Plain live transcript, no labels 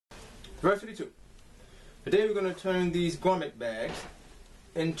Diversity 2. Today we're going to turn these garment bags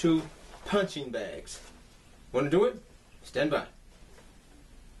into punching bags. Want to do it? Stand by.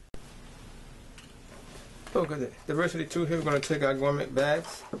 Okay, Diversity 2 here, we're going to take our garment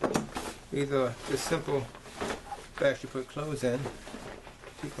bags. These are just simple bags you put clothes in,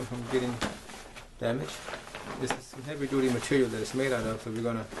 keep them from getting damaged. This is some heavy duty material that it's made out of, so we're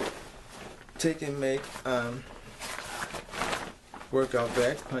going to take and make workout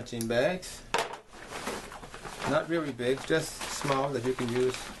bags, punching bags. Not very big, just small that you can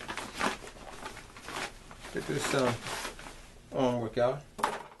use to do some arm workout.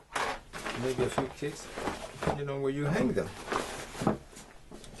 Maybe a few kicks, depending on where you hang them. What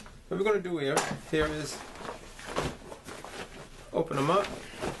we're going to do here is open them up.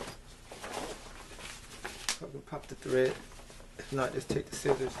 I can pop the thread. If not, just take the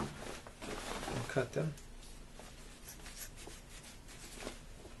scissors and cut them.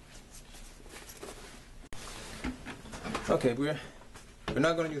 Okay, we're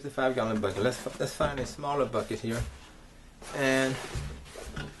not going to use the 5-gallon bucket. Let's find a smaller bucket here, and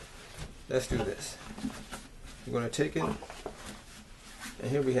let's do this. We're going to take it, and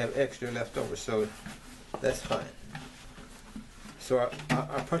here we have extra left over, so that's fine. So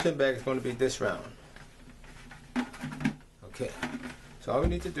our punching bag is going to be this round. Okay, so all we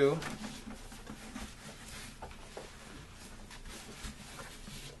need to do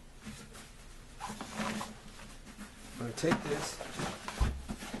I'm going to take this,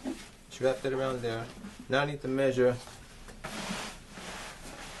 wrap that around there. Now I need to measure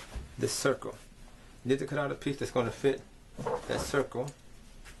this circle. You need to cut out a piece that's going to fit that circle.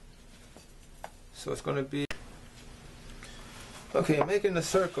 So it's going to be, okay, making the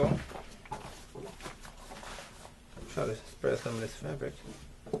circle. Try to spread some of this fabric.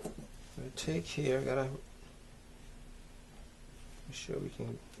 I'm going to take here, gotta make sure we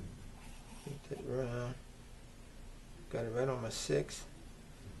can get that around. Got it right on my 6.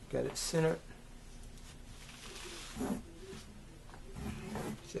 Got it centered.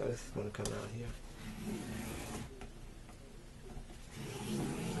 See how this is going to come out here.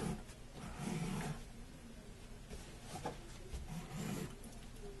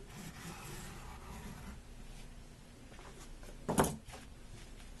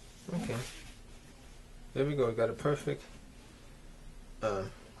 Okay. There we go. We got a perfect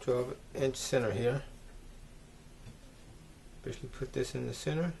 12-inch center here. Basically put this in the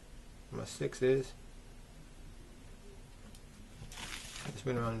center. My 6 is.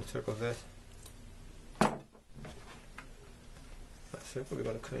 Spin around the circle of this. That circle, we're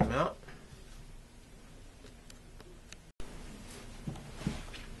going to cut him out.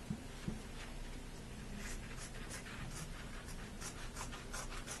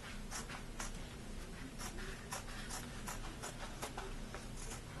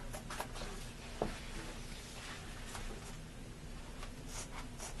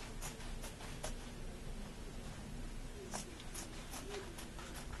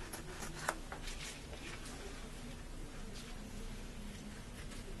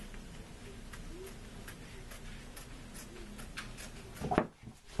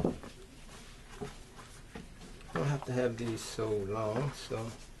 Don't have to have these so long, so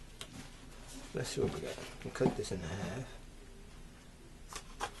let's see what we got. We can cut this in half.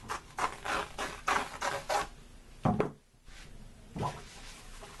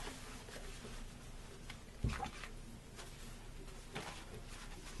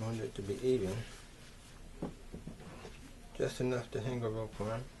 Want it to be even, just enough to hang a rope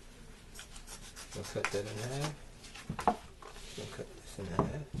on. We'll cut that in half. We'll cut this in half.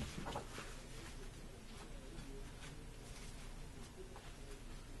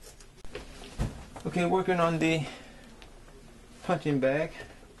 Okay, working on the punching bag.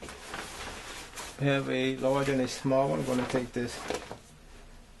 We have a large and a small one. I'm going to take this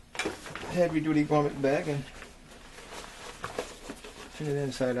heavy duty garment bag and turn it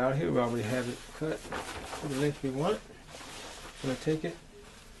inside out. Here we already have it cut to the length we want. I'm going to take it,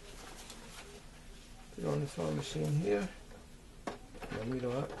 put it on the sewing machine here, put my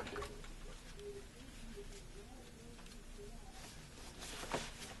needle up.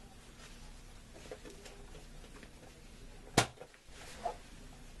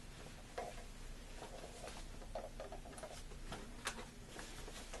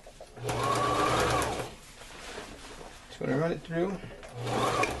 Just going to run it through.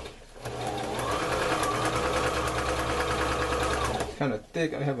 It's kind of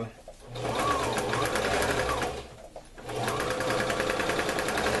thick. I have a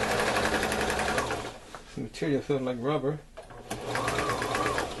material feels like rubber.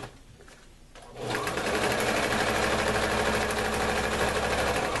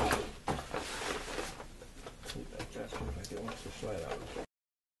 slide out.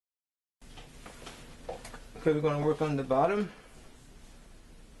 Okay, we're going to work on the bottom.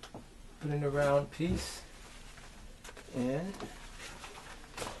 Put in a round piece and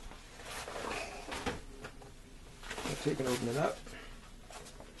we'll take and open it up.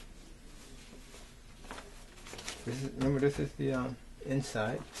 Remember, this is the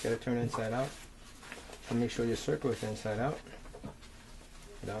inside. You got to turn inside out. So make sure your circle is inside out.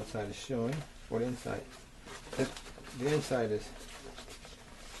 The outside is showing, or the inside. The inside is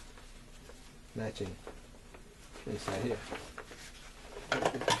matching inside here.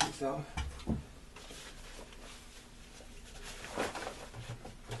 Take this piece off.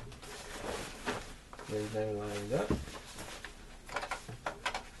 Everything lined up.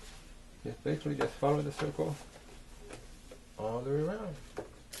 Just basically just follow the circle all the way around.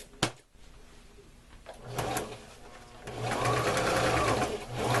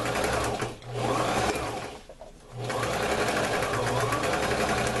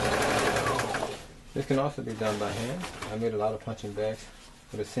 This can also be done by hand. I made a lot of punching bags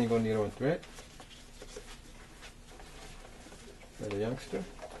with a single needle and thread. For the youngster.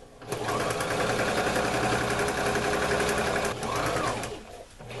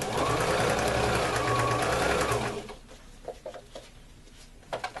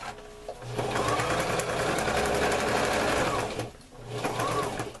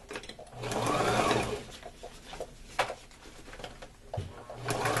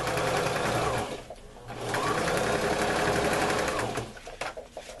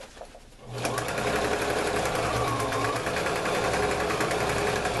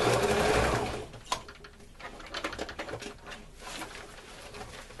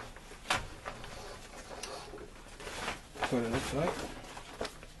 What it looks like.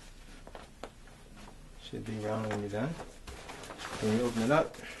 Should be round when you're done. When you open it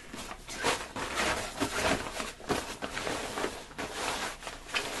up,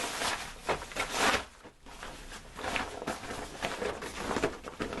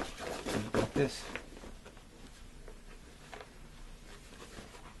 like this.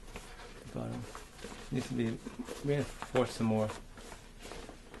 The bottom needs to be reinforced some more.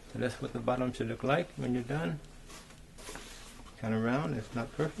 So that's what the bottom should look like when you're done. Kind of round. It's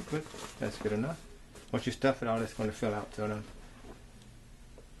not perfect, but that's good enough. Once you stuff it out, it's going to fill out. So now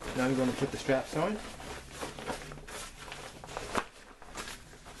I'm going to put the straps on.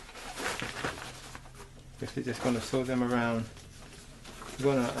 We're just going to sew them around.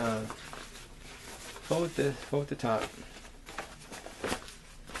 We're going to fold the top,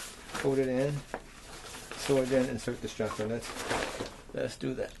 fold it in, sew it in, insert the strap. So let's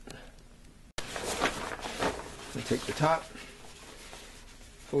do that. We'll take the top,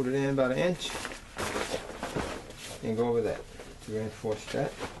 fold it in about 1 inch, and go over that to reinforce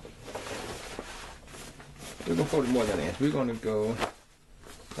that. We're going to fold it more than 1 inch. We're going to go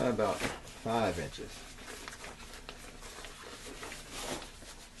about 5 inches.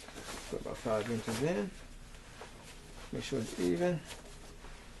 Put about 5 inches in. Make sure it's even.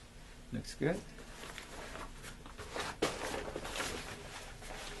 Looks good.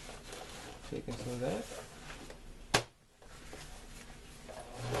 Taking some of that.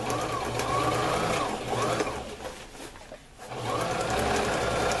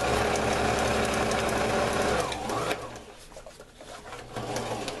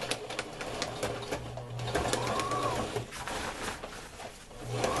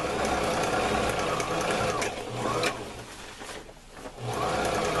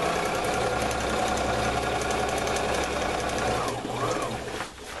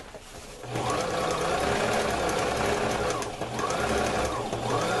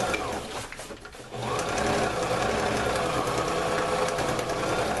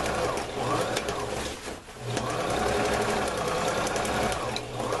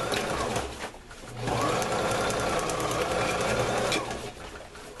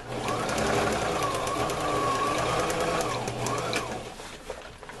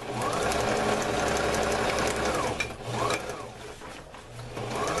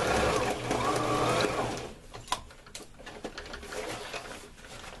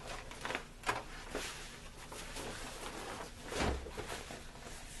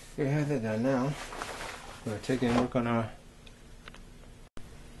 We have that done now. We're going to take and work on our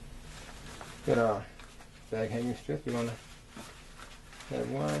bag hanging strip. We're going to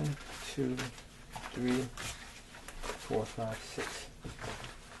have 1, 2, 3, 4, 5, 6.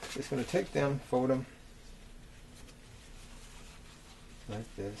 Just going to take them, fold them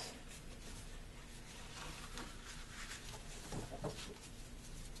like this.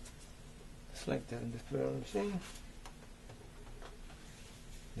 Just like that, and just put it on the machine.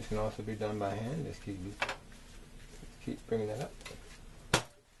 This can also be done by hand. Just keep Keep bringing that up.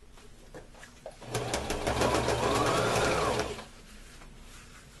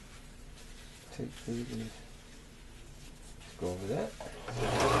 Take these. Let's go over that.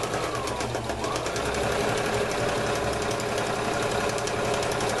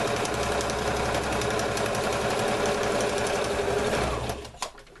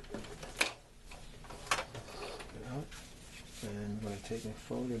 And I'm going to take and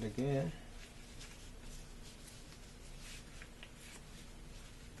fold it again.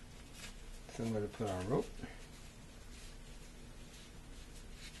 Somewhere to put our rope.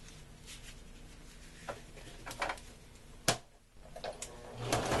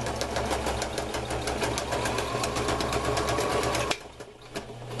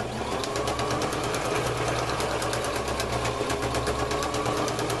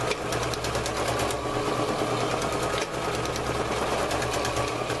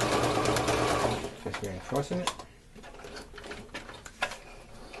 Just reinforcing it.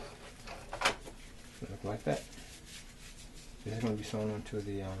 Look like that. This is going to be sewn onto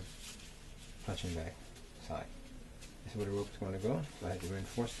the punching bag side. This is where the rope is going to go. So I had to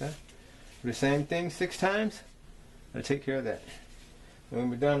reinforce that. Do the same thing 6 times. I'm going to take care of that. When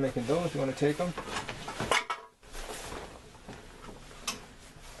we're done making those, we're going to take them.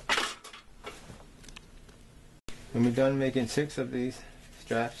 When we're done making 6 of these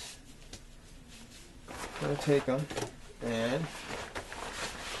straps, I'm going to take them and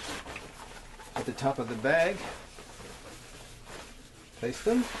at the top of the bag, place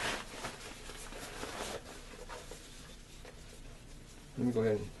them. Let me go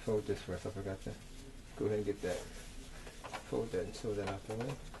ahead and fold this first. I forgot to go ahead and get that. Fold that and sew that out the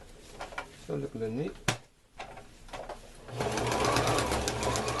way. So look a little neat.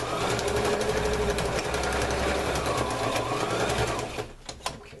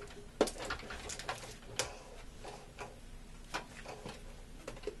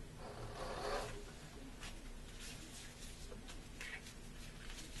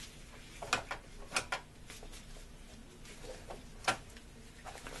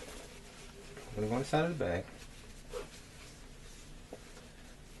 I'm going to go on the side of the bag.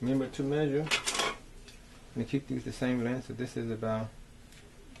 Remember to measure and keep these the same length. So this is about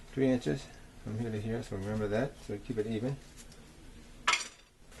 3 inches from here to here. So remember that. So keep it even. I'm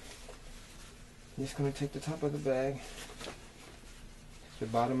just going to take the top of the bag, the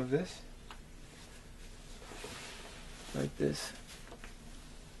bottom of this, like this.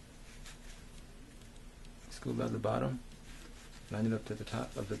 Let's go about the bottom, line it up to the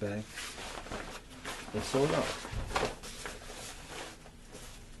top of the bag. And sew it up.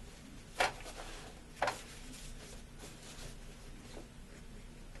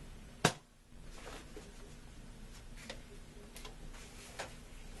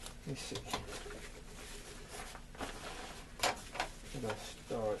 Let's see. I'm going to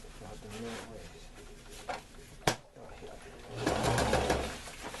start about the middle ways.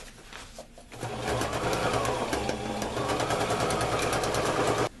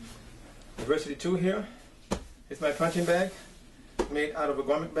 Diversity 2 here. It's my punching bag made out of a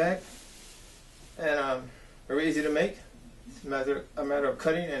garment bag, and very easy to make. It's a matter of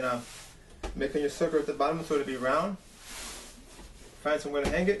cutting and making your circle at the bottom so it'll be round. Find somewhere to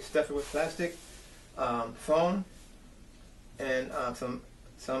hang it, stuff it with plastic, foam, and some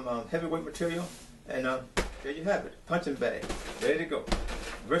heavyweight material, and there you have it, punching bag, ready to go.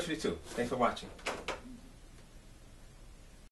 Diversity 2. Thanks for watching.